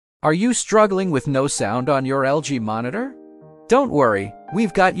Are you struggling with no sound on your LG monitor? Don't worry,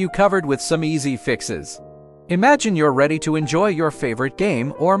 we've got you covered with some easy fixes. Imagine you're ready to enjoy your favorite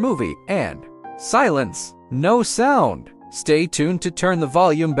game or movie and silence, no sound. Stay tuned to turn the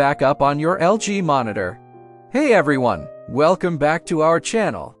volume back up on your LG monitor. Hey everyone, welcome back to our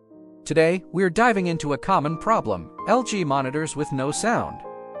channel. Today, we're diving into a common problem, LG monitors with no sound.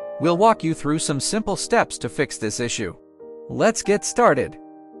 We'll walk you through some simple steps to fix this issue. Let's get started.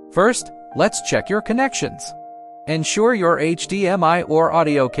 First, let's check your connections. Ensure your HDMI or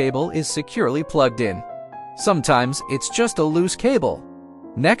audio cable is securely plugged in. Sometimes it's just a loose cable.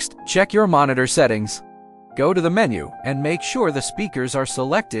 Next, check your monitor settings. Go to the menu and make sure the speakers are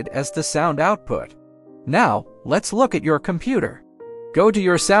selected as the sound output. Now, let's look at your computer. Go to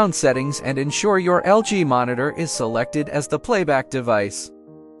your sound settings and ensure your LG monitor is selected as the playback device.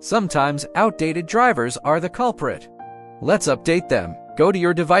 Sometimes outdated drivers are the culprit. Let's update them. Go to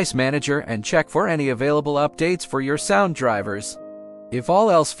your device manager and check for any available updates for your sound drivers. If all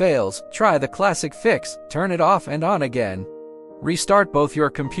else fails, try the classic fix, turn it off and on again. Restart both your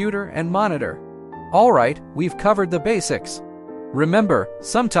computer and monitor. Alright, we've covered the basics. Remember,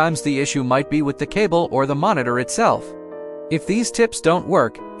 sometimes the issue might be with the cable or the monitor itself. If these tips don't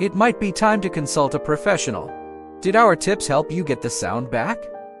work, it might be time to consult a professional. Did our tips help you get the sound back?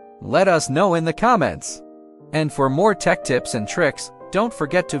 Let us know in the comments. And for more tech tips and tricks, don't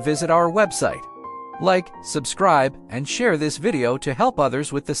forget to visit our website. Like, subscribe, and share this video to help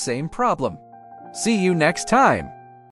others with the same problem. See you next time!